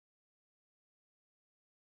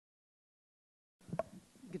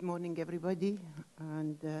Good morning, everybody.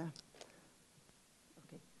 And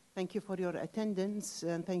thank you for your attendance,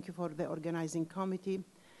 and thank you for the organizing committee.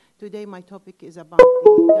 Today, my topic is about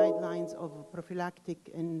the guidelines of prophylactic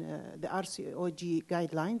in the RCOG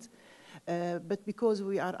guidelines. But because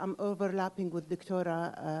I'm overlapping with Dr.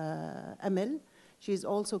 Amel, she's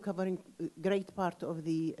also covering a great part of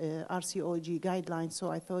the RCOG guidelines, so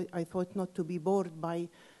I thought not to be bored by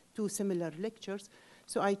two similar lectures.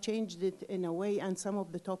 So I changed it in a way, and some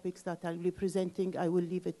of the topics that I'll be presenting, I will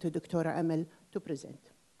leave it to Dr. Amel to present.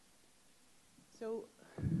 So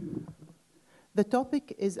the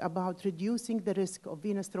topic is about reducing the risk of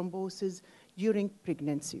venous thrombosis during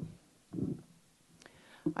pregnancy.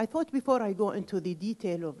 I thought before I go into the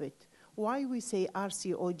detail of it, why we say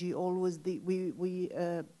RCOG always, we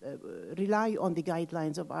rely on the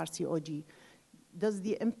guidelines of RCOG. Does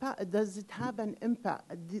it have an impact,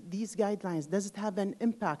 these guidelines, does it have an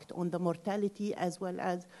impact on the mortality as well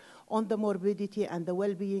as on the morbidity and the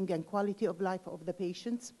well-being and quality of life of the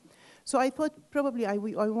patients? So I thought probably I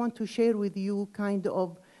want to share with you kind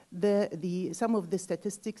of some of the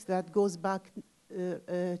statistics that goes back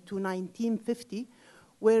to 1950,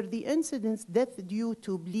 where the incidence death due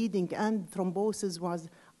to bleeding and thrombosis was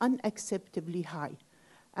unacceptably high.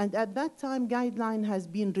 And at that time, guideline has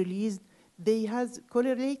been released. They has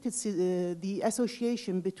correlated the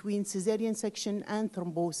association between cesarean section and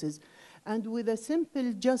thrombosis. And with a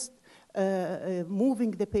simple just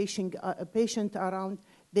moving the patient around,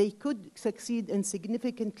 they could succeed in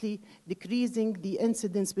significantly decreasing the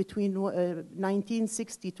incidence between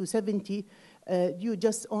 1960 to 70 due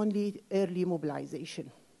just only early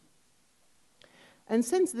mobilization. And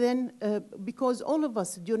since then, because all of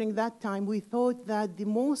us during that time, we thought that the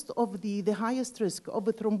highest risk of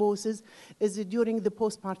a thrombosis is during the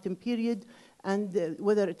postpartum period, and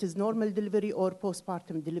whether it is normal delivery or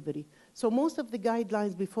postpartum delivery. So most of the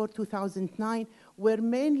guidelines before 2009 were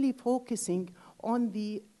mainly focusing on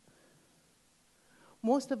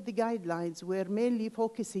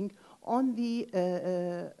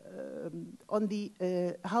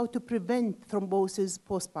how to prevent thrombosis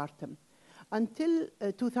postpartum. Until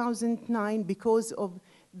 2009, because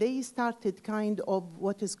they started kind of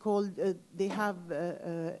what is called, they have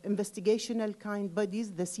investigational kind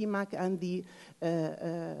bodies, the CMAC and the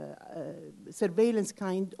surveillance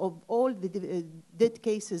kind of all the dead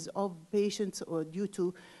cases of patients or due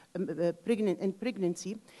to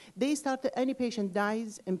pregnancy. They started, any patient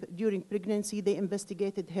dies during pregnancy, they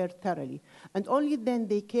investigated her thoroughly. And only then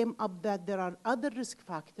they came up that there are other risk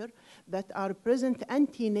factors that are present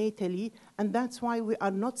antenatally, and that's why we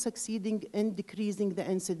are not succeeding in decreasing the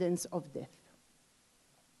incidence of death.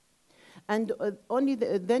 And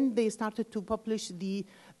then they started to publish the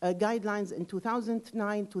guidelines in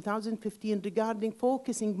 2009, 2015 regarding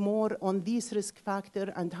focusing more on these risk factors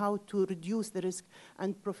and how to reduce the risk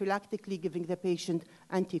and prophylactically giving the patient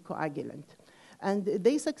anticoagulant. And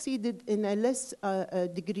they succeeded in a less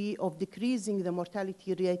degree of decreasing the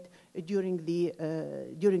mortality rate during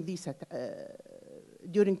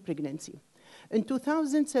pregnancy. In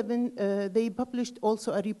 2007, they published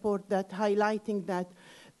also a report that highlighting that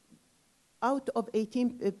out of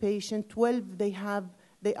 18 patients, 12 they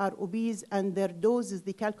are obese, and their doses,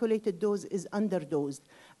 the calculated dose is underdosed,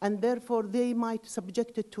 and therefore they might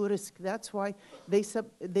subjected to risk. That's why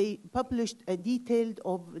they published a detailed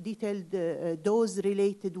dose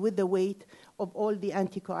related with the weight of all the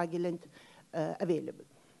anticoagulant available.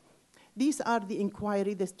 These are the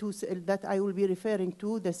inquiry, the two that I will be referring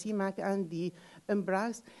to, the CMAC and the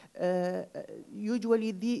EMBRAS.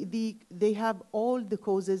 Usually they have all the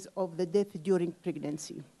causes of the death during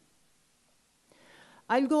pregnancy.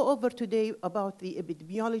 I'll go over today about the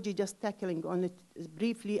epidemiology, just tackling on it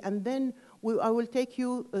briefly, and then I will take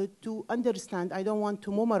you to understand, I don't want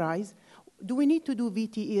to memorize, do we need to do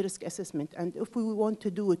VTE risk assessment? And if we want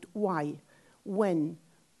to do it, why, when,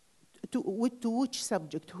 to which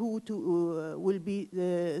subject, who will be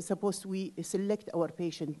supposed we select our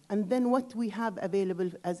patient, and then what we have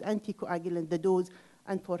available as anticoagulant, the dose,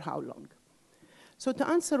 and for how long. So to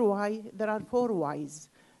answer why, there are 4 whys.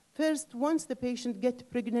 First, once the patient gets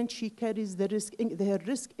pregnant, she carries the risk, her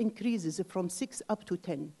risk increases from 6 up to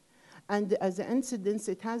 10. And as an incidence,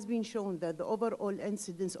 it has been shown that the overall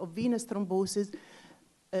incidence of venous thrombosis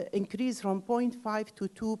increased from 0.5 to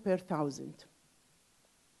 2 per 1,000.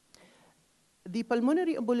 The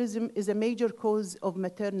pulmonary embolism is a major cause of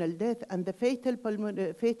maternal death, and the fatal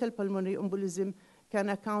pulmonary embolism can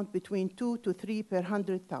account between 2 to 3 per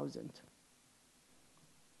 100,000.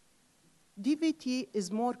 DVT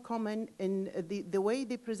is more common in the way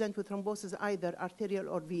they present with thrombosis, either arterial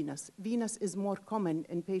or venous. Venous is more common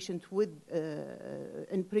in patients with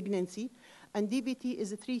in pregnancy, and DVT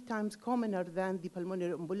is 3 times commoner than the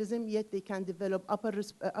pulmonary embolism, yet they can develop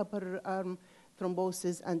upper arm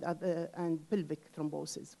thrombosis and pelvic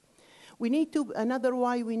thrombosis. We need to, another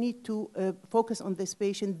why we need to focus on this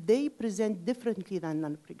patient, they present differently than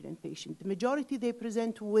non-pregnant patients. The majority, they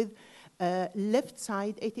present with left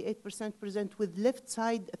side, 88% present with left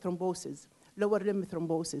side thrombosis, lower limb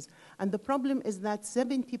thrombosis. And the problem is that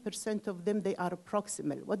 70% of them, they are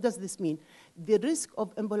proximal. What does this mean? The risk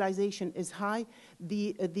of embolization is high.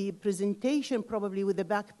 The presentation probably with the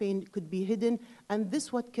back pain could be hidden, and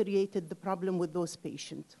this what created the problem with those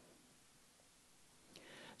patients.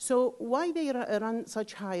 So why they run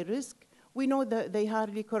such high risk? We know that they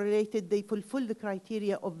hardly correlated. They fulfill the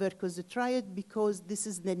criteria of Verco's triad because this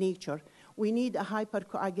is the nature. We need a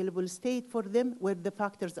hypercoagulable state for them where the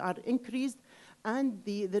factors are increased and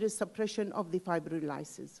there is suppression of the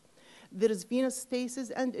fibrolysis. There is venous stasis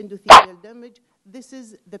and endothelial damage. This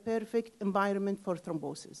is the perfect environment for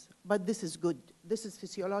thrombosis, but this is good. This is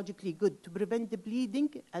physiologically good to prevent the bleeding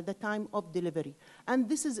at the time of delivery, and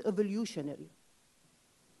this is evolutionary.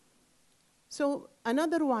 So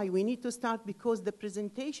another why we need to start, because the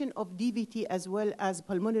presentation of DVT as well as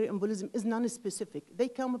pulmonary embolism is non-specific. They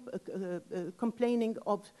come complaining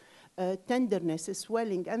of tenderness,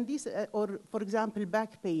 swelling, and these, or for example,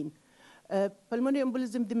 back pain. Pulmonary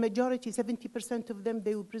embolism, the majority, 70% of them,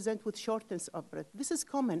 they will present with shortness of breath. This is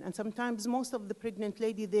common, and sometimes most of the pregnant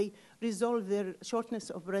lady, they resolve their shortness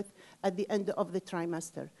of breath at the end of the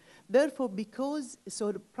trimester. Therefore,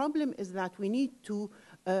 so the problem is that we need to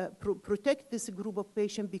protect this group of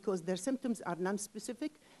patients because their symptoms are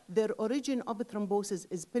non-specific, their origin of thrombosis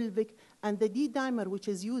is pelvic, and the D-dimer, which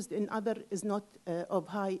is used in other, is not of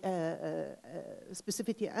high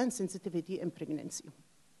specificity and sensitivity in pregnancy.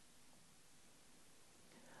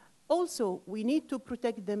 Also, we need to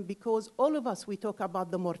protect them because all of us, we talk about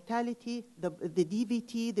the mortality, the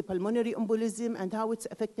DVT, the pulmonary embolism, and how it's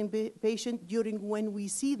affecting patient during when we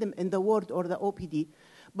see them in the ward or the OPD.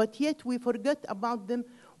 But yet we forget about them.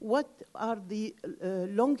 What are the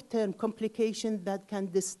long-term complications that can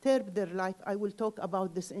disturb their life? I will talk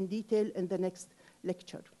about this in detail in the next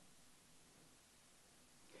lecture.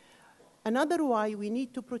 Another why we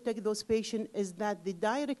need to protect those patients is that the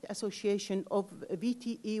direct association of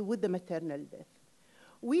VTE with the maternal death.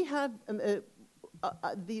 We have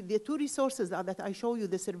the 2 resources that I show you,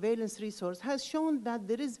 the surveillance resource, has shown that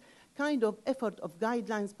there is kind of effort of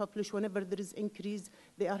guidelines published whenever there is increase.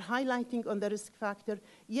 They are highlighting on the risk factor,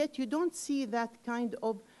 yet you don't see that kind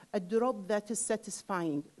of a drop that is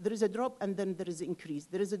satisfying. There is a drop and then there is increase.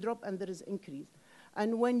 There is a drop and there is increase.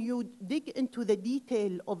 And when you dig into the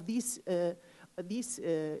detail of these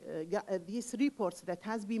reports that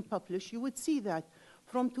has been published, you would see that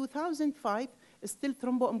from 2005, still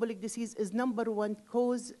thromboembolic disease is #1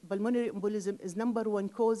 cause, pulmonary embolism is #1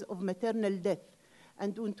 cause of maternal death.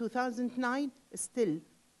 And in 2009, still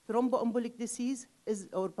thromboembolic disease is,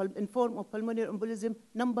 or in form of pulmonary embolism,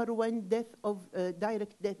 #1 death of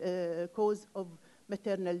direct death, cause of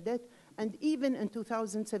maternal death. And even in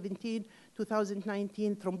 2017,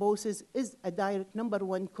 2019, thrombosis is a direct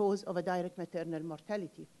 #1 cause of a direct maternal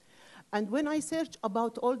mortality. And when I search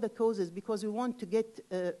about all the causes, because we want to get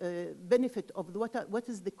benefit of what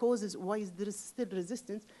is the causes, why is there still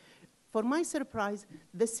resistance, for my surprise,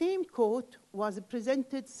 the same quote was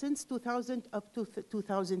presented since 2000 up to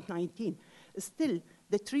 2019. Still,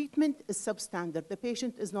 the treatment is substandard. The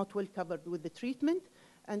patient is not well covered with the treatment.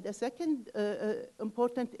 And the second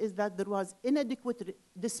important is that there was inadequate,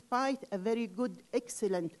 despite a very good,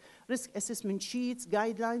 excellent risk assessment sheets,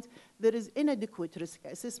 guidelines, there is inadequate risk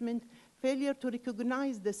assessment, failure to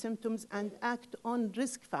recognize the symptoms and act on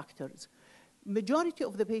risk factors. Majority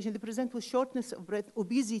of the patients, they present with shortness of breath,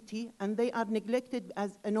 obesity, and they are neglected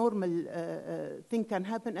as a normal thing can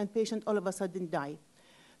happen, and patient all of a sudden die.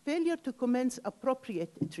 Failure to commence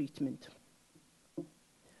appropriate treatment.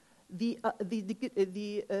 The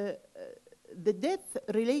death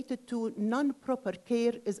related to non-proper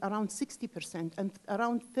care is around 60%, and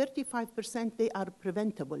around 35% they are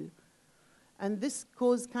preventable. And this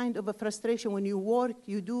causes kind of a frustration when you work,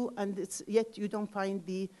 you do, and yet you don't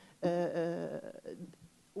find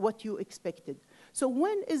what you expected. So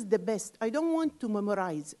when is the best? I don't want to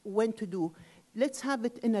memorize when to do. Let's have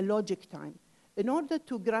it in a logic time. In order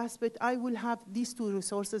to grasp it, I will have these 2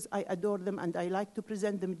 resources. I adore them, and I like to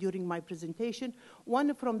present them during my presentation.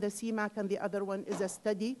 One from the CMAC, and the other one is a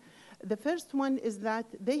study. The first one is that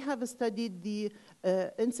they have studied the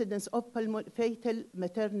incidence of fatal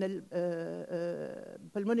maternal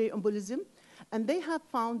pulmonary embolism, and they have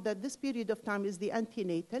found that this period of time is the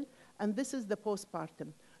antenatal, and this is the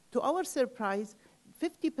postpartum. To our surprise,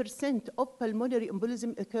 50% of pulmonary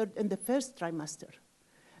embolism occurred in the first trimester,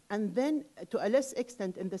 and then to a less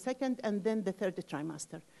extent in the second, and then the third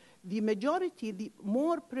trimester. The majority, the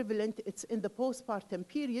more prevalent, it's in the postpartum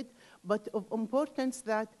period, but of importance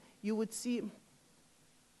that you would see,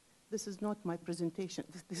 this is not my presentation,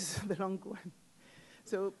 this is the wrong one.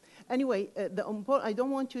 So anyway, I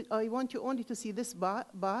want you only to see this bar.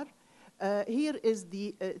 Here is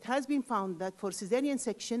it has been found that for cesarean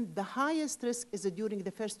section, the highest risk is during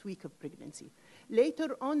the first week of pregnancy.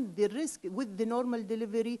 Later on, the risk with the normal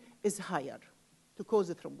delivery is higher to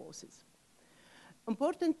cause a thrombosis.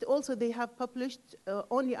 Important also, they have published,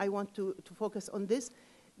 only I want to focus on this,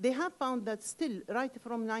 they have found that still, right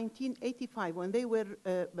from 1985, when they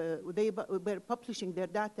were publishing their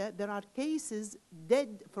data, there are cases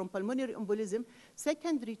dead from pulmonary embolism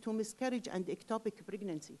secondary to miscarriage and ectopic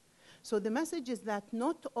pregnancy. So the message is that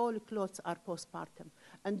not all clots are postpartum,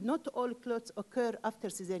 and not all clots occur after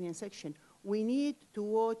cesarean section. We need to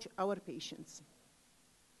watch our patients.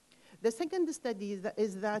 The second study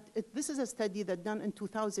is that this is a study that done in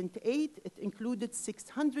 2008. It included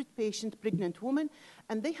 600 patient pregnant women,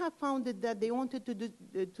 and they have found that they wanted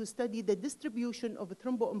to study the distribution of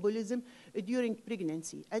thromboembolism during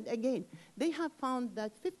pregnancy. And again, they have found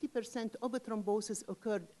that 50% of thrombosis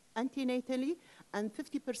occurred antenatally and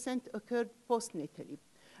 50% occurred postnatally,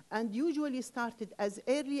 and usually started as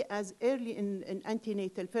early in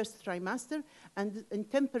antenatal first trimester, and in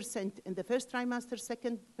 10% in the first trimester,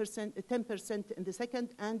 10% in the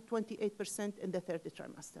second, and 28% in the third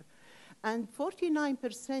trimester. And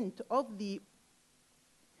 49% of the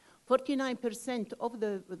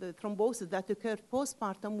thrombosis that occurred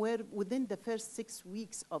postpartum were within the first 6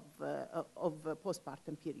 weeks of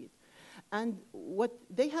postpartum period. And what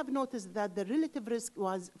they have noticed that the relative risk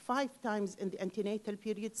was 5 times in the antenatal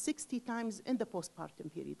period, 60 times in the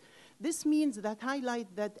postpartum period. This means that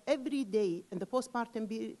highlight that every day in the postpartum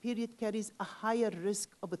period carries a higher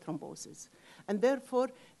risk of a thrombosis. And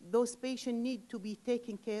therefore, those patients need to be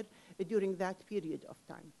taken care during that period of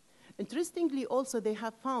time. Interestingly, also, they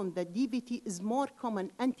have found that DVT is more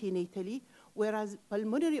common antenatally, whereas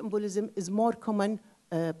pulmonary embolism is more common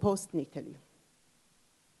postnatally.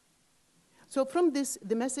 So from this,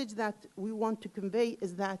 the message that we want to convey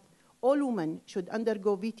is that all women should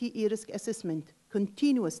undergo VTE risk assessment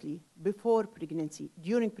continuously before pregnancy,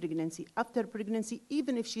 during pregnancy, after pregnancy.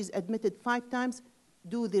 Even if she's admitted 5 times,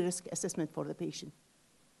 do the risk assessment for the patient.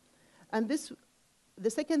 And the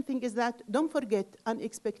second thing is that don't forget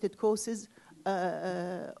unexpected causes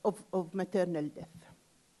of maternal death.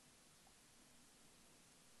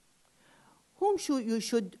 Whom you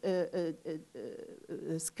should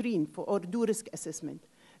screen for or do risk assessment?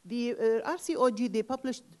 The RCOG, they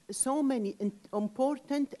published so many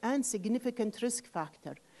important and significant risk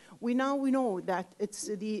factors. We know that it's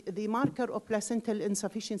the marker of placental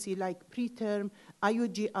insufficiency like preterm,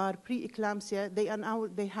 IUGR, preeclampsia.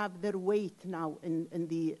 They have their weight now in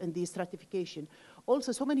the stratification.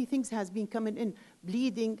 Also, so many things has been coming in: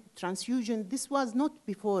 bleeding, transfusion. This was not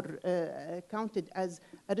before counted as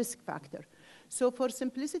a risk factor. So for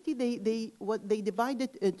simplicity, they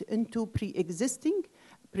divided it into pre-existing,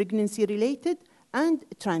 pregnancy-related, and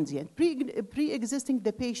transient. Pre-existing,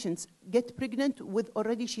 the patients get pregnant with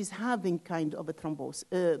already she's having kind of a thrombosis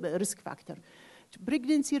risk factor.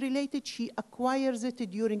 Pregnancy-related, she acquires it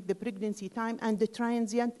during the pregnancy time, and the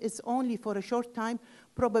transient is only for a short time,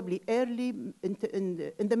 probably early,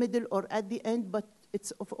 in the middle, or at the end, but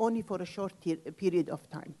it's only for a short period of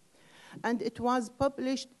time. And it was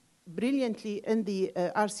published brilliantly in the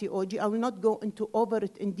RCOG. I will not go over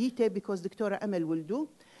it in detail because Dr. Amal will do.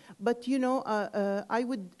 But, I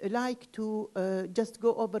would like to just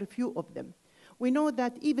go over a few of them. We know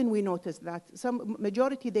that we noticed that some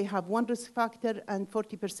majority, they have 1 risk factor, and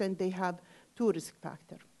 40% they have 2 risk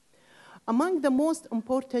factor. Among the most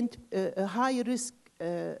important high risk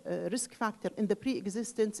factor in the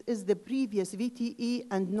pre-existence is the previous VTE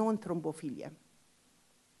and non-thrombophilia.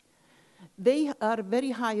 They are very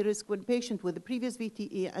high risk when patient with the previous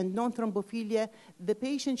VTE and non-thrombophilia. The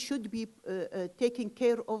patient should be taken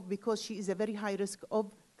care of because she is a very high risk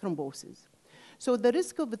of thrombosis. So the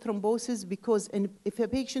risk of the thrombosis, because if a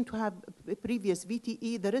patient who have previous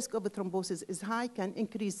VTE, the risk of a thrombosis is high, can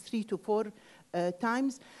increase 3 to 4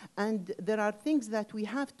 times. And there are things that we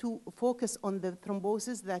have to focus on the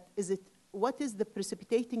thrombosis, that is it what is the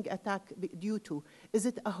precipitating attack due to? Is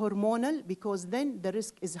it a hormonal? Because then the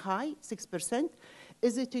risk is high, 6%.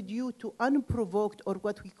 Is it due to unprovoked or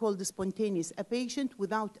what we call the spontaneous? A patient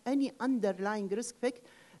without any underlying risk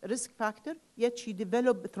factor, yet she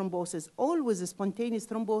developed thrombosis. Always a spontaneous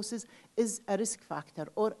thrombosis is a risk factor,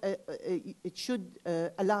 or it should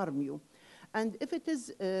alarm you. And if it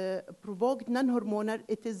is provoked non-hormonal,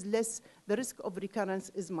 it is less, the risk of recurrence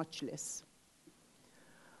is much less.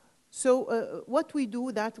 So what we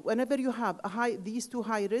do that whenever you have these two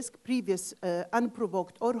high risk, previous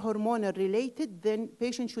unprovoked or hormonal related, then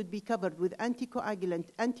patient should be covered with anticoagulant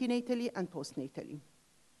antenatally and postnatally.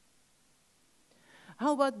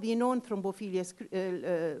 How about the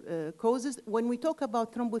non-thrombophilia causes? When we talk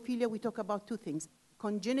about thrombophilia, we talk about two things,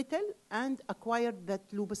 congenital and acquired that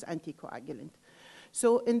lupus anticoagulant.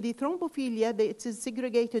 So in the thrombophilia, it is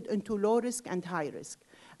segregated into low risk and high risk.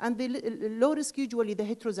 And the low risk, usually the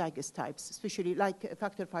heterozygous types, especially like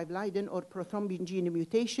factor V Leiden or prothrombin gene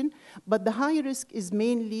mutation. But the high risk is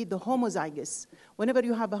mainly the homozygous. Whenever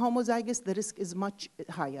you have a homozygous, the risk is much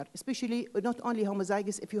higher, especially not only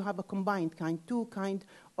homozygous, if you have a combined kind, two kind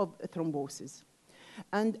of thrombosis.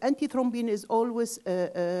 And antithrombin is always,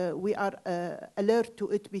 we are alert to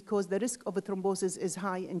it because the risk of a thrombosis is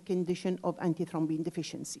high in condition of antithrombin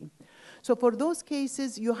deficiency. So for those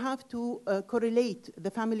cases, you have to correlate. The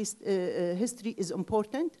family history is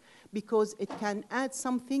important because it can add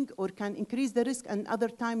something or can increase the risk, and other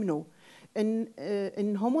time, no.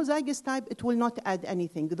 In homozygous type, it will not add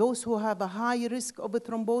anything. Those who have a high risk of a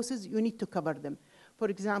thrombosis, you need to cover them. For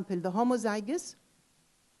example, the homozygous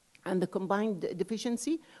and the combined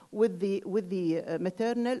deficiency with the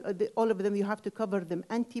maternal, all of them, you have to cover them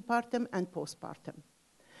antepartum and postpartum.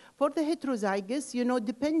 For the heterozygous, you know,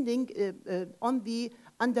 depending on the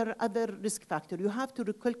other risk factor, you have to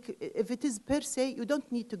recalculate. If it is per se, you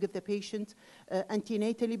don't need to give the patient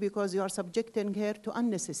antenatally because you are subjecting her to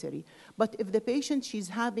unnecessary. But if the patient, she's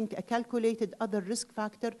having a calculated other risk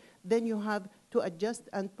factor, then you have to adjust,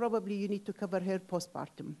 and probably you need to cover her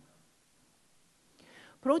postpartum.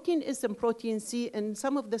 Protein S and protein C, in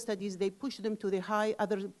some of the studies, they push them to the high,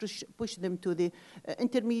 others push them to the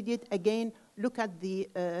intermediate. Again, look at the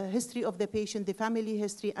history of the patient, the family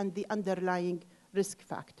history, and the underlying risk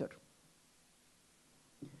factor.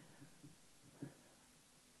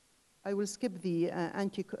 I will skip the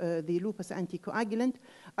lupus anticoagulant.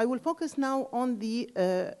 I will focus now on the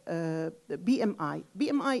BMI.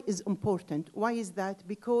 BMI is important. Why is that?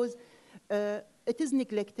 Because it is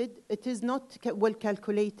neglected, it is not well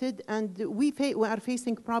calculated, and we are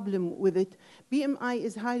facing problem with it. BMI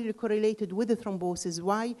is highly correlated with the thrombosis.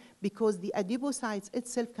 Why? Because the adipocytes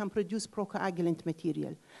itself can produce procoagulant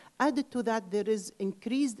material. Added to that, there is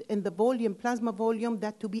increased in the volume, plasma volume,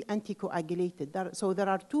 that to be anticoagulated. So there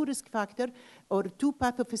are two risk factors or two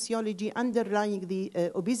pathophysiology underlying the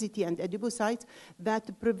obesity and adipocytes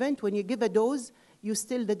that prevent, when you give a dose,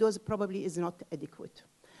 the dose probably is not adequate.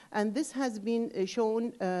 And this has been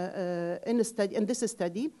shown in this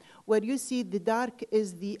study, where you see the dark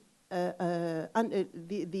is the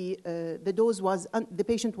dose was, the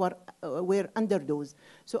patient were underdosed.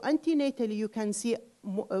 So antenatally, you can see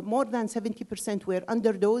more than 70% were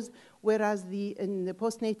underdosed, whereas in the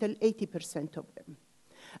postnatal, 80% of them.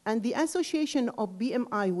 And the association of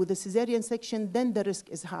BMI with a cesarean section, then the risk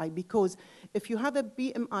is high, because if you have a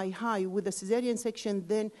BMI high with a cesarean section,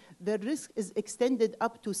 then the risk is extended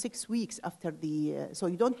up to 6 weeks after the, so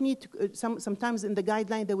you don't need to, sometimes in the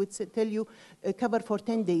guideline they would tell you cover for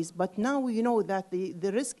 10 days, but now you know that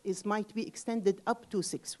the risk might be extended up to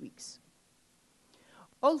 6 weeks.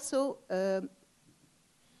 Also,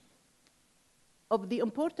 of the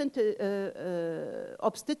important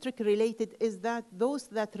obstetric related is that those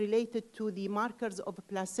that related to the markers of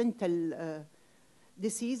placental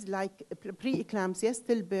disease like preeclampsia,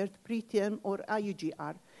 stillbirth, preterm, or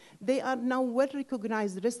IUGR, they are now well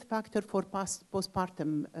recognized risk factor for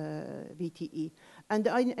postpartum VTE. And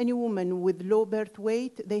any woman with low birth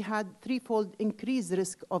weight, they had threefold increased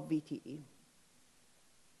risk of VTE.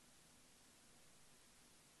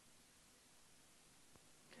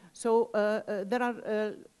 So there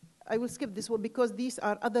are, I will skip this one because these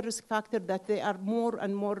are other risk factors that they are more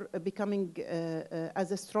and more becoming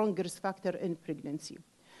as a strong risk factor in pregnancy.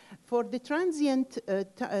 For the transient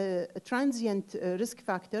risk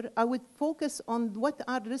factor, I would focus on what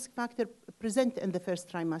are risk factors present in the first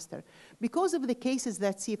trimester. Because of the cases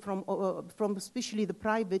that see from especially the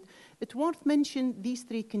private, it's worth mentioning these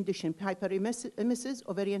three conditions: hyperemesis,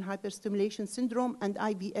 ovarian hyperstimulation syndrome, and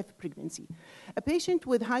IVF pregnancy. A patient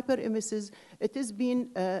with hyperemesis, it has been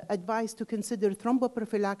advised to consider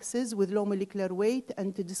thromboprophylaxis with low molecular weight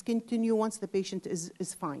and to discontinue once the patient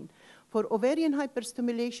is fine. For ovarian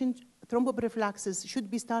hyperstimulation, thromboprophylaxis should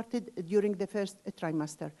be started during the first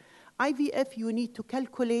trimester. IVF, you need to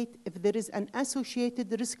calculate if there is an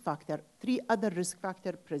associated risk factor, 3 other risk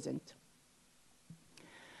factors present.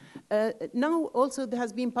 Now also there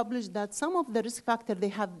has been published that some of the risk factors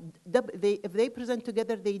if they present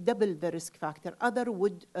together, they double the risk factor. Other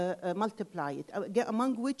would multiply it.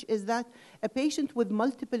 Among which is that a patient with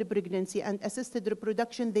multiple pregnancy and assisted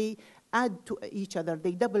reproduction, they add to each other.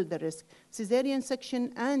 They double the risk. Cesarean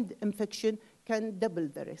section and infection can double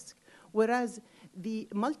the risk. Whereas the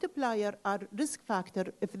multiplier are risk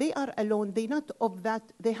factor, if they are alone, they not of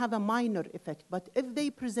that, they have a minor effect. But if they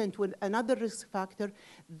present with another risk factor,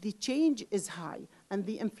 the change is high and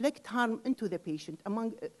they inflict harm into the patient.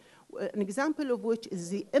 Among an example of which is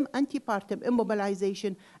the antepartum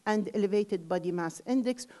immobilization and elevated body mass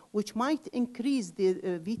index, which might increase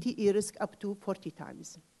the VTE risk up to 40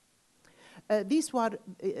 times. These were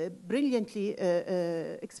brilliantly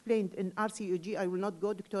explained in RCOG. I will not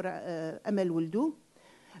go, Dr. Amal will do.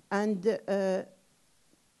 And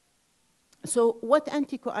so what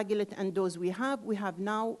anticoagulant and dose we have? We have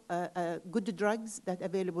now good drugs that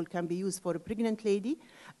available can be used for a pregnant lady.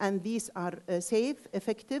 And these are safe,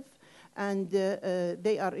 effective, and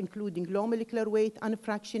they are including low molecular weight,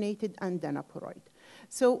 unfractionated, and danaporoid.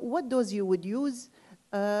 So what dose you would use?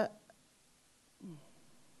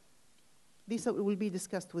 These will be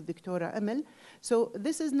discussed with Dr. Amal. So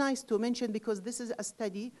this is nice to mention because this is a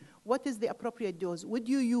study. What is the appropriate dose? Would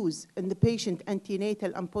you use in the patient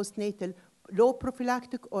antenatal and postnatal low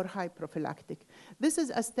prophylactic or high prophylactic? This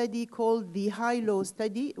is a study called the high-low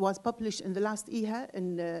study. It was published in the last EHA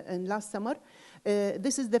in last summer.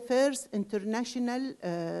 This is the first international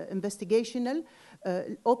investigational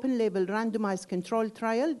open-label randomized control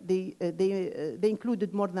trial. They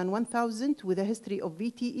included more than 1,000 with a history of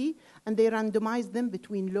VTE, and they randomized them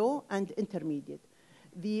between low and intermediate.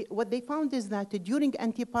 What they found is that during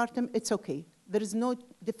antepartum, it's okay. There is no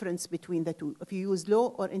difference between the two, if you use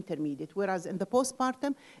low or intermediate. Whereas in the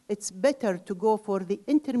postpartum, it's better to go for the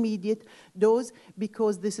intermediate dose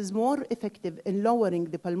because this is more effective in lowering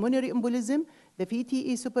the pulmonary embolism, the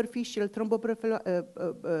VTE superficial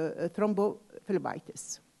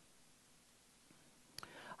thrombophlebitis.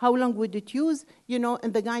 How long would it use? You know,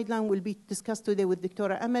 and the guideline will be discussed today with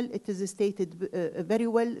Dr. Amal. It is stated very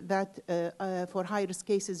well that for high-risk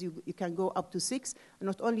cases, you can go up to 6.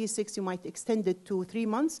 Not only 6, you might extend it to 3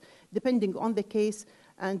 months, depending on the case.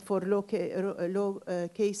 And for low-risk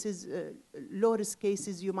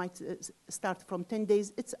cases, you might start from 10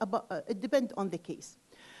 days. It depends on the case.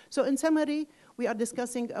 So in summary, we are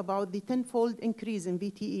discussing about the 10-fold increase in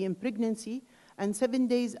VTE in pregnancy, and 7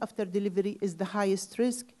 days after delivery is the highest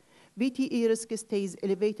risk. VTE risk stays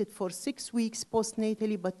elevated for 6 weeks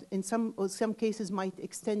postnatally, but in some cases might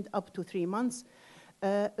extend up to 3 months.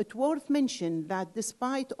 It's worth mentioning that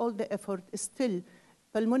despite all the effort, still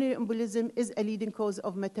pulmonary embolism is a leading cause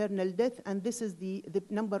of maternal death, and this is the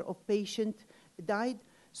number of patients died.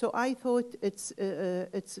 So I thought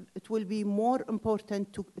it will be more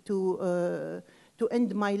important to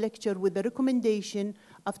end my lecture with a recommendation.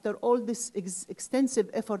 After all this extensive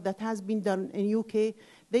effort that has been done in UK,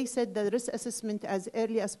 they said that risk assessment as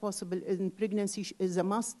early as possible in pregnancy is a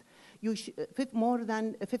must. More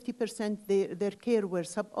than 50% their care were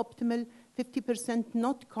suboptimal, 50%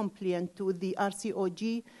 not compliant to the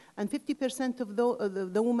RCOG, and 50% of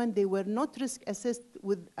the women, they were not risk assessed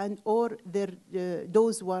with or their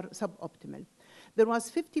dose were suboptimal. There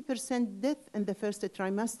was 50% death in the first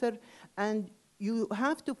trimester, and you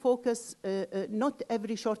have to focus, not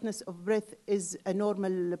every shortness of breath is a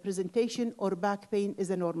normal presentation or back pain is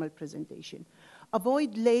a normal presentation.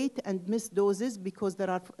 Avoid late and missed doses because there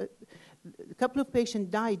are a couple of patients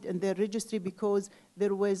died in their registry because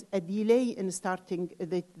there was a delay in starting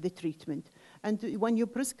the treatment. And when you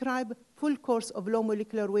prescribe full course of low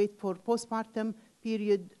molecular weight for postpartum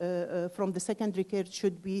period from the secondary care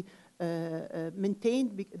should be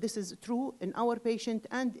maintained. This is true in our patient,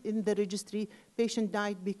 and in the registry, patient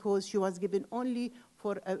died because she was given only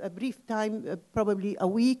for a brief time, probably a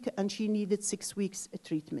week, and she needed 6 weeks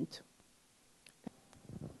treatment.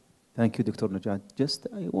 Thank you, Dr. Najat. Just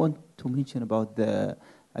I want to mention about the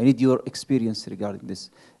I need your experience regarding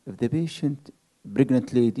this. If the patient,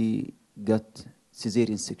 pregnant lady, got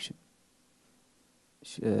cesarean section,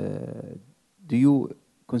 do you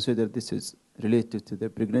consider this is related to the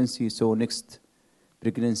pregnancy? So next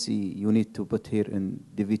pregnancy, you need to put her in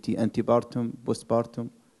DVT antepartum, postpartum.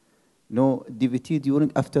 No, DVT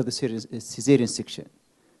during, after the cesarean section.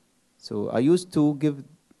 So I used to give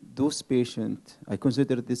those patients, I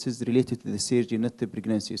consider this is related to the surgery, not the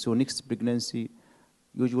pregnancy. So next pregnancy,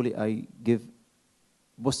 usually I give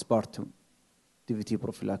postpartum DVT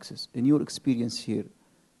prophylaxis. In your experience here,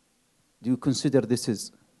 do you consider this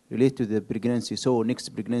is related to the pregnancy? So next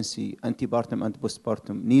pregnancy, antepartum and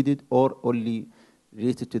postpartum needed, or only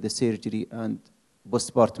related to the surgery and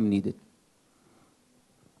postpartum needed?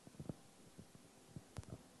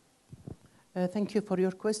 Thank you for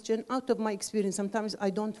your question. Out of my experience, sometimes I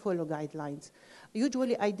don't follow guidelines.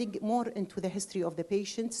 Usually I dig more into the history of the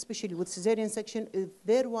patient, especially with cesarean section, if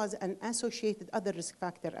there was an associated other risk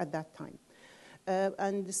factor at that time.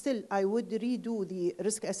 And still, I would redo the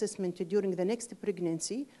risk assessment during the next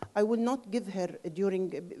pregnancy. I will not give her during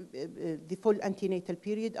the full antenatal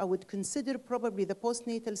period. I would consider probably the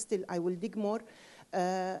postnatal. Still, I will dig more.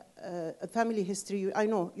 Family history, I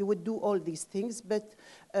know you would do all these things, but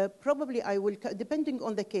probably I will, depending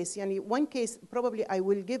on the case, one case probably I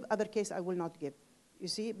will give, other case I will not give. You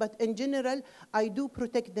see, but in general, I do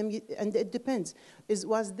protect them, and it depends.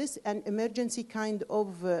 Was this an emergency kind of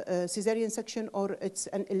cesarean section, or it's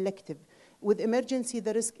an elective? With emergency,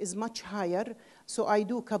 the risk is much higher, so I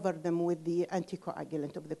do cover them with the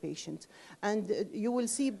anticoagulant of the patient. And you will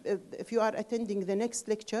see, if you are attending the next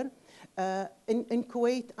lecture, in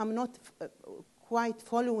Kuwait, I'm not quite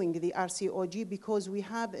following the RCOG, because we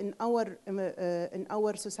have in our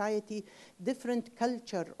society different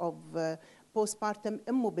culture of postpartum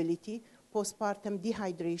immobility, postpartum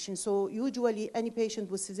dehydration. So usually any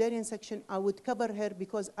patient with cesarean section, I would cover her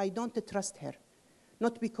because I don't trust her.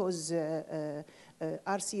 Not because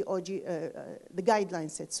RCOG, the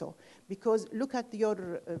guidelines said so. Because look at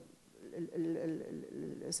your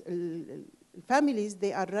families,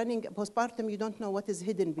 they are running postpartum, you don't know what is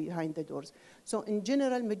hidden behind the doors. So in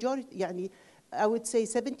general, majority, I would say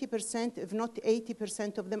 70%, if not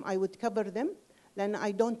 80% of them, I would cover them. Then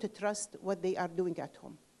I don't trust what they are doing at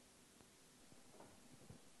home.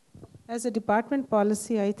 As a department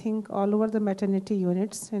policy, I think all over the maternity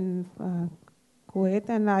units in Kuwait,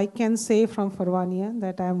 and I can say from Farwania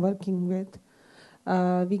that I'm working with,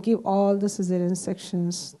 we give all the cesarean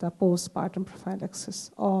sections the postpartum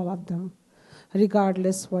prophylaxis, all of them,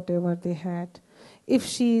 regardless whatever they had.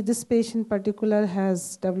 If this patient particular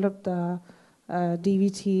has developed the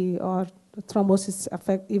DVT or thrombosis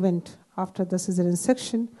effect event after the cesarean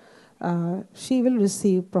section, she will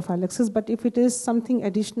receive prophylaxis. But if it is something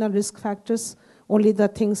additional risk factors, only the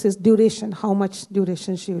things is duration, how much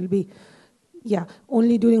duration she will be. Yeah,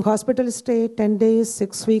 only during hospital stay, 10 days,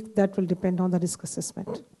 6 weeks, that will depend on the risk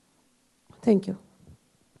assessment. Thank you.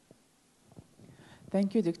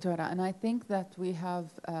 Thank you, Doctora. And I think that we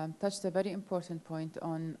have touched a very important point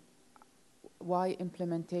on why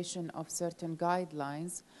implementation of certain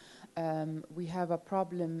guidelines, we have a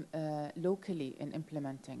problem locally in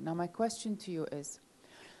implementing. Now, my question to you is,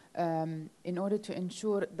 in order to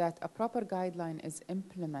ensure that a proper guideline is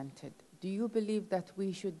implemented, do you believe that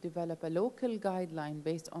we should develop a local guideline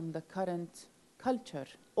based on the current culture,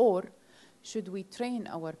 or should we train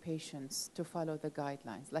our patients to follow the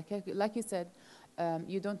guidelines? Like you said,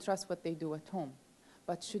 you don't trust what they do at home,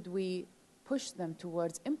 but should we push them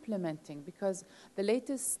towards implementing? Because the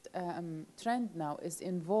latest trend now is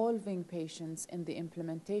involving patients in the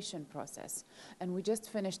implementation process. And we just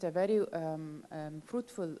finished a very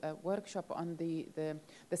fruitful workshop on the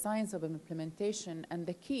science of implementation, and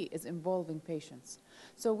the key is involving patients.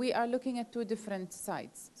 So we are looking at two different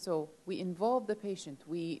sides. So we involve the patient.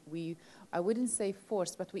 I wouldn't say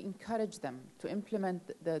force, but we encourage them to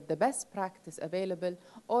implement the best practice available,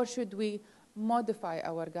 or should we modify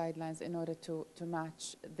our guidelines in order to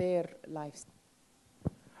match their lifestyle?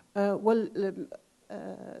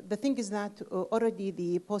 The thing is that already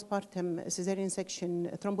the postpartum cesarean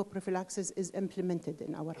section thromboprophylaxis is implemented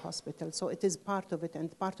in our hospital. So it is part of it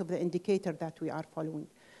and part of the indicator that we are following.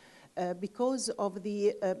 Because of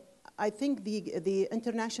the, I think the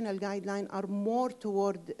international guidelines are more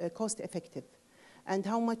toward cost effective and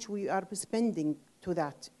how much we are spending to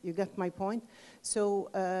that. You get my point? So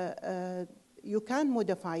you can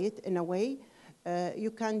modify it in a way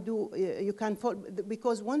You can follow,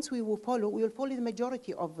 because once we will follow the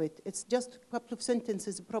majority of it. It's just a couple of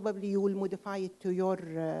sentences, probably you will modify it to your,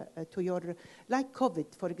 like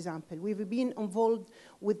COVID, for example. We've been involved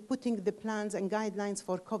with putting the plans and guidelines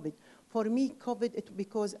for COVID. For me, COVID,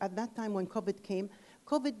 because at that time when COVID came,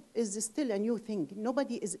 COVID is still a new thing.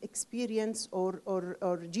 Nobody is experienced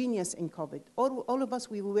or genius in COVID. All of us,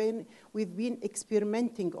 we've been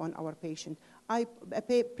experimenting on our patient. A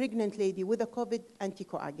pregnant lady with a COVID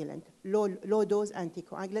anticoagulant, low dose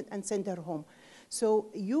anticoagulant, and send her home. So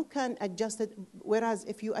you can adjust it, whereas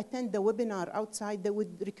if you attend the webinar outside, they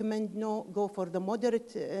would recommend no, go for the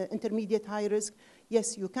moderate, intermediate, high risk.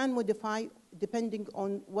 Yes, you can modify depending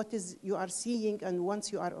on what is you are seeing and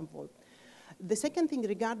once you are involved. The second thing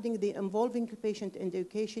regarding the involving patient in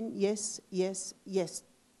education, yes, yes, yes,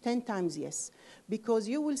 10 times yes. Because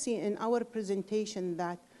you will see in our presentation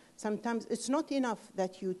that sometimes it's not enough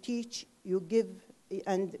that you teach, you give,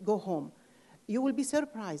 and go home. You will be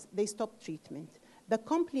surprised, they stop treatment. The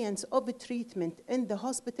compliance of a treatment in the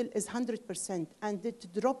hospital is 100%, and it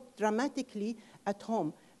dropped dramatically at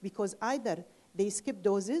home because either they skip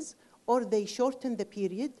doses or they shorten the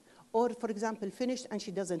period, or, for example, finished and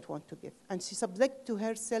she doesn't want to give. And she subject to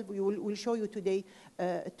herself, we'll show you today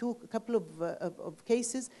a couple of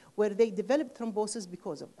cases where they developed thrombosis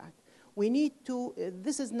because of that. We need to,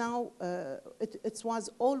 this is now, it was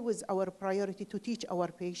always our priority to teach our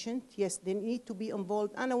patient. Yes, they need to be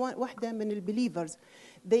involved. أنا واحدة من البelievers.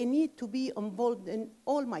 They need to be involved in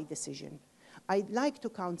all my decision. I like to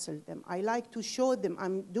counsel them. I like to show them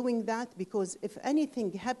I'm doing that because if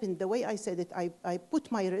anything happened the way I said it, I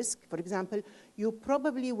put my risk. For example, you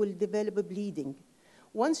probably will develop a bleeding.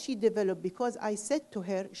 Once she develops, because I said to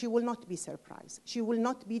her, she will not be surprised. She will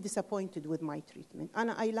not be disappointed with my treatment.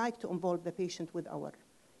 And I like to involve the patient with our,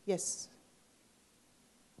 yes.